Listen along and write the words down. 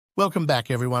Welcome back,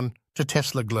 everyone, to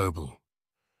Tesla Global.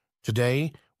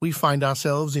 Today, we find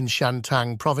ourselves in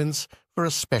Shantung province for a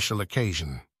special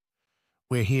occasion.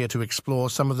 We're here to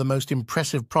explore some of the most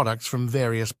impressive products from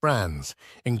various brands,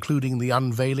 including the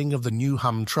unveiling of the new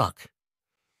Homtruck.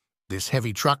 This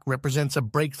heavy truck represents a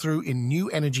breakthrough in new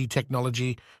energy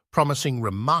technology, promising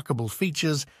remarkable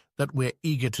features that we're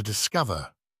eager to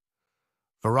discover.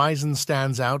 Verizon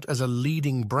stands out as a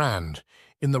leading brand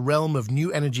in the realm of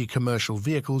new energy commercial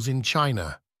vehicles in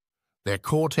China. Their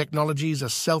core technologies are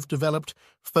self-developed,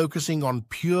 focusing on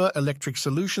pure electric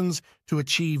solutions to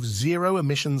achieve zero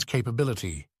emissions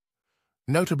capability.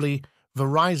 Notably,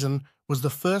 Verizon was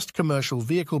the first commercial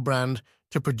vehicle brand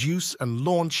to produce and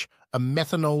launch a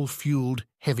methanol-fueled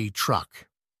heavy truck.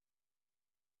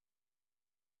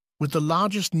 With the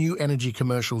largest new energy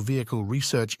commercial vehicle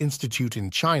research institute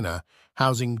in China,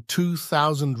 housing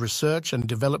 2,000 research and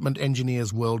development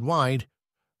engineers worldwide,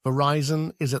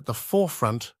 Verizon is at the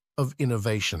forefront of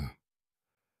innovation.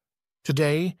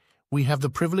 Today, we have the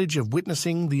privilege of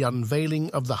witnessing the unveiling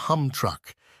of the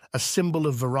Homtruck, a symbol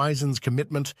of Verizon's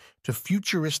commitment to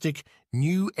futuristic,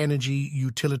 new energy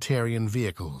utilitarian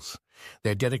vehicles.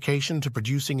 Their dedication to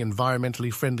producing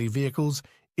environmentally friendly vehicles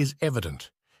is evident,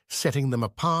 setting them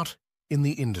apart in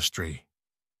the industry.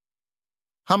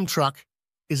 Homtruck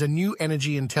is a new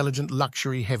energy-intelligent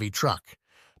luxury heavy truck,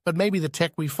 but maybe the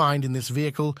tech we find in this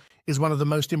vehicle is one of the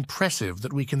most impressive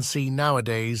that we can see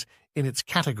nowadays in its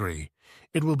category.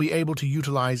 It will be able to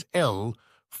utilize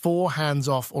four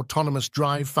hands-off autonomous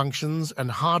drive functions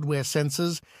and hardware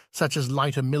sensors such as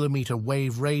lighter millimeter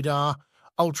wave radar,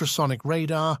 ultrasonic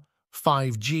radar,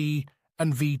 5G,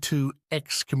 and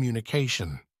V2X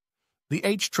communication. The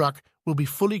H-Truck will be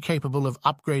fully capable of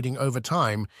upgrading over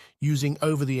time using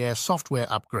over-the-air software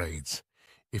upgrades.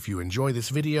 If you enjoy this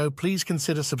video, please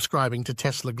consider subscribing to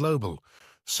Tesla Global.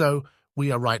 So,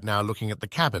 we are right now looking at the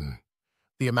cabin.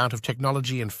 The amount of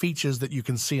technology and features that you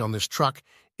can see on this truck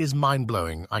is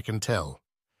mind-blowing, I can tell.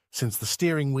 Since the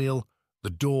steering wheel, the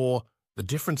door, the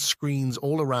different screens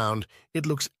all around, it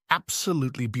looks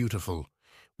absolutely beautiful.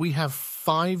 We have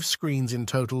 5 screens in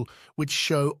total, which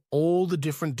show all the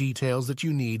different details that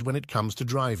you need when it comes to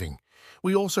driving.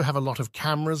 We also have a lot of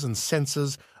cameras and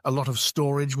sensors, a lot of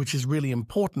storage, which is really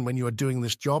important when you are doing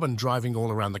this job and driving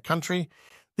all around the country.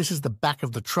 This is the back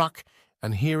of the truck,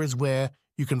 and here is where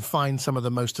you can find some of the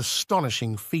most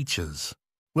astonishing features.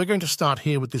 We're going to start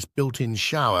here with this built-in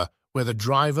shower, where the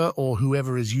driver or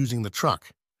whoever is using the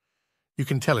truck. You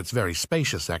can tell it's very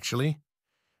spacious, actually.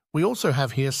 We also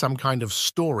have here some kind of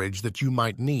storage that you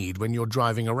might need when you're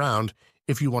driving around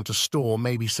if you want to store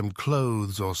maybe some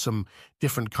clothes or some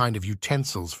different kind of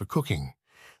utensils for cooking.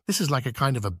 This is like a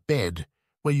kind of a bed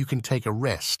where you can take a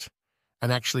rest.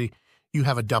 And actually, you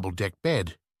have a double-deck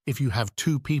bed if you have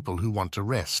 2 people who want to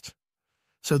rest.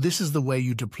 So this is the way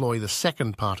you deploy the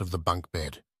second part of the bunk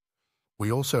bed. We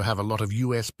also have a lot of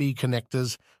USB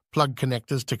connectors, plug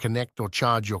connectors to connect or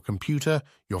charge your computer,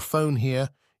 your phone here.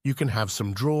 You can have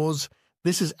some drawers.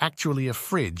 This is actually a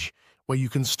fridge where you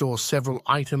can store several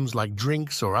items like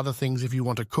drinks or other things if you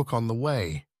want to cook on the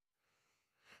way.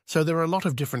 So there are a lot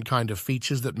of different kind of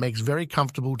features that makes very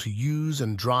comfortable to use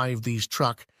and drive these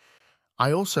truck.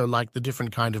 I also like the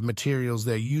different kind of materials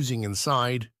they're using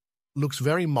inside. Looks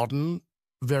very modern,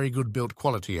 very good built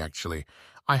quality actually.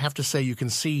 I have to say you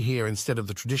can see here instead of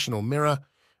the traditional mirror,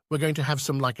 we're going to have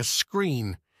some like a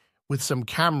screen with some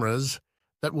cameras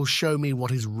that will show me what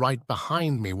is right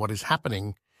behind me, what is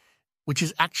happening, which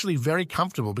is actually very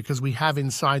comfortable because we have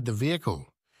inside the vehicle.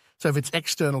 So if it's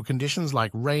external conditions like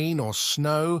rain or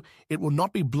snow, it will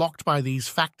not be blocked by these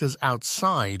factors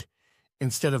outside.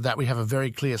 Instead of that, we have a very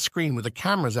clear screen with the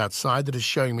cameras outside that is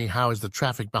showing me how is the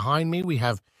traffic behind me. We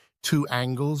have 2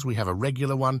 angles. We have a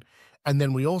regular one, and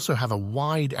then we also have a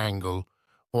wide angle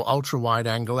or ultra-wide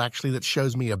angle actually that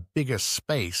shows me a bigger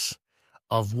space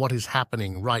of what is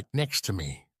happening right next to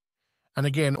me. And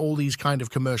again, all these kind of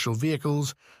commercial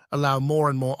vehicles allow more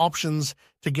and more options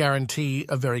to guarantee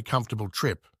a very comfortable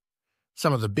trip.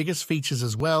 Some of the biggest features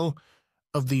as well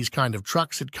of these kind of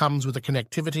trucks, it comes with the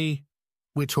connectivity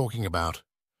we're talking about.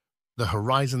 The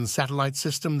Horizon satellite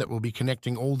system that will be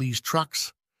connecting all these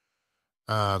trucks,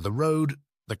 the road,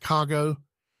 the cargo,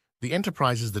 the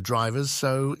enterprises, the drivers,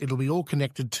 so it'll be all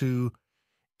connected to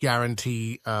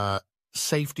guarantee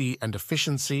safety and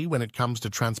efficiency when it comes to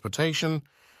transportation.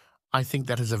 I think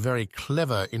that is a very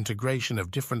clever integration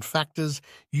of different factors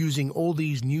using all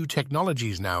these new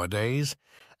technologies nowadays,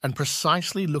 and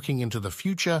precisely looking into the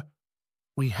future,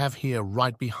 we have here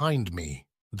right behind me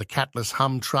the catless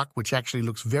Homtruck, which actually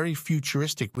looks very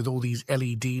futuristic with all these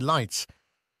LED lights.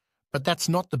 But that's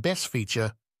not the best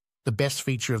feature. The best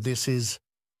feature of this is,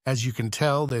 as you can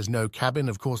tell, there's no cabin.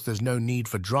 Of course, there's no need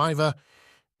for driver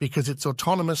because it's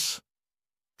autonomous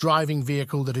driving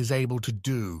vehicle that is able to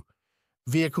do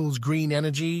vehicles green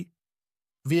energy,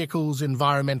 vehicles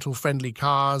environmental friendly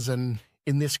cars, and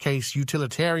in this case,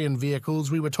 utilitarian vehicles.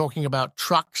 We were talking about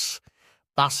trucks,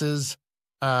 buses,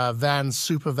 vans.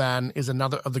 Supervan is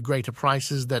another of the greater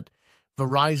prices that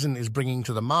Verizon is bringing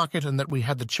to the market and that we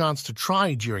had the chance to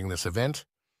try during this event.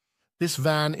 This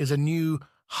van is a new,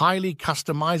 highly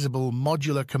customizable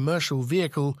modular commercial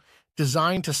vehicle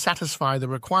designed to satisfy the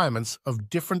requirements of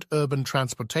different urban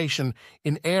transportation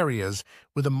in areas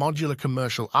with a modular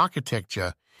commercial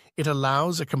architecture. It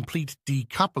allows a complete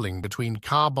decoupling between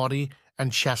car body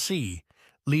and chassis,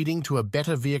 leading to a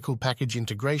better vehicle package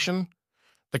integration.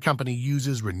 The company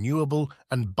uses renewable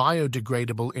and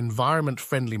biodegradable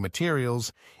environment-friendly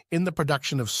materials in the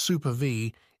production of Super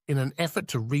V in an effort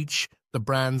to reach the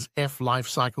brand's Life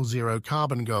Cycle Zero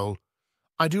carbon goal.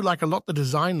 I do like a lot the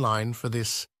design line for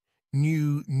this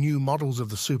new models of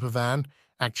the Supervan.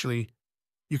 Actually,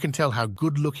 you can tell how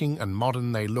good-looking and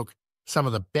modern they look. Some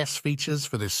of the best features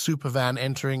for this Supervan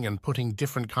entering and putting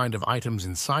different kind of items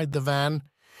inside the van.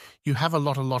 You have a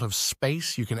lot of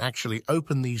space. You can actually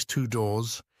open these two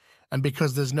doors, and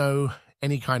because there's no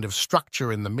any kind of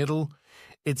structure in the middle,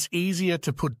 it's easier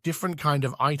to put different kind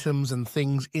of items and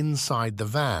things inside the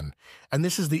van. And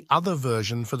this is the other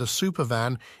version for the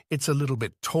Supervan. It's a little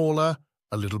bit taller,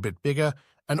 a little bit bigger,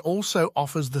 and also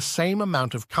offers the same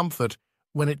amount of comfort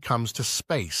when it comes to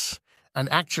space.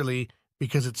 And actually,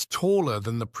 because it's taller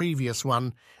than the previous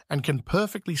one and can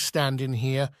perfectly stand in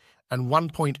here, and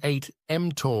 1.8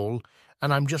 m tall,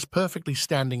 and I'm just perfectly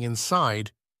standing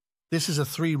inside. This is a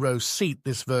 3-row seat,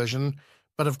 this version,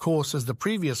 but of course, as the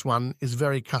previous one is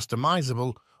very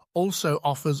customizable, also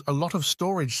offers a lot of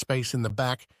storage space in the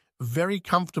back, very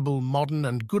comfortable, modern,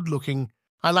 and good-looking.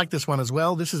 I like this one as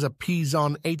well. This is a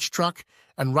Pizon H-Truck,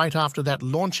 and right after that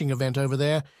launching event over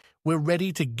there, we're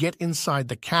ready to get inside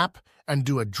the cab and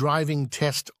do a driving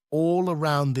test all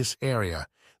around this area.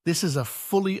 This is a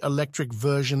fully electric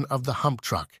version of the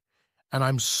Homtruck, and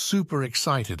I'm super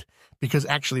excited because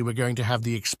actually we're going to have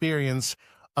the experience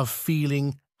of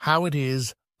feeling how it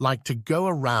is like to go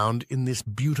around in this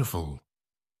beautiful.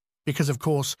 Because, of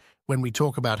course, when we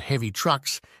talk about heavy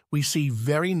trucks, we see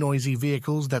very noisy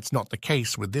vehicles. That's not the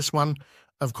case with this one.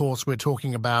 Of course, we're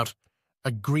talking about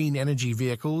a green energy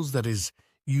vehicles that is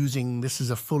using, this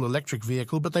is a full electric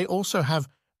vehicle, but they also have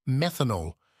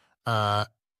methanol,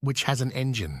 which has an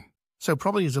engine. So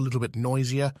probably is a little bit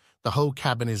noisier. The whole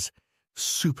cabin is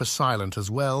super silent as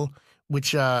well,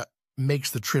 which makes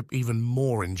the trip even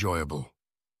more enjoyable.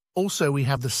 Also, we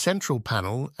have the central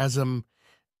panel as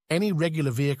any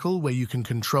regular vehicle where you can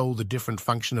control the different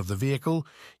function of the vehicle.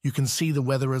 You can see the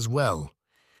weather as well.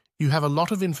 You have a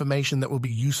lot of information that will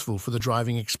be useful for the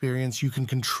driving experience. You can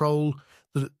control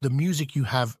the music. You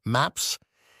have maps.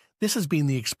 This has been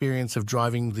the experience of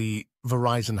driving the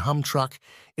Verizon Homtruck.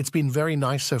 It's been very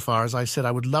nice so far. As I said,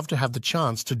 I would love to have the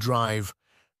chance to drive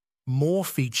more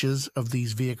features of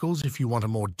these vehicles. If you want a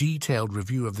more detailed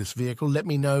review of this vehicle, let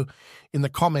me know in the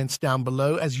comments down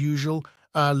below. As usual,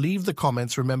 leave the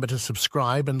comments. Remember to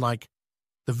subscribe and like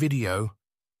the video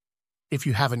if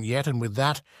you haven't yet. And with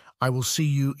that, I will see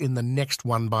you in the next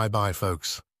one. Bye-bye,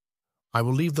 folks. I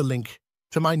will leave the link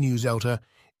to my newsletter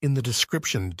in the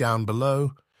description down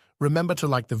below. Remember to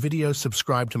like the video,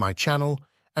 subscribe to my channel,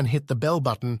 and hit the bell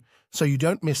button so you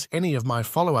don't miss any of my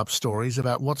follow-up stories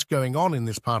about what's going on in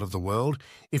this part of the world.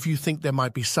 If you think there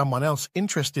might be someone else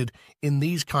interested in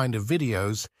these kind of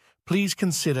videos, please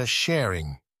consider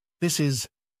sharing. This is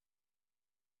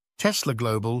Tesla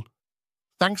Global.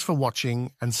 Thanks for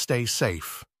watching and stay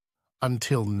safe.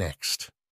 Until next.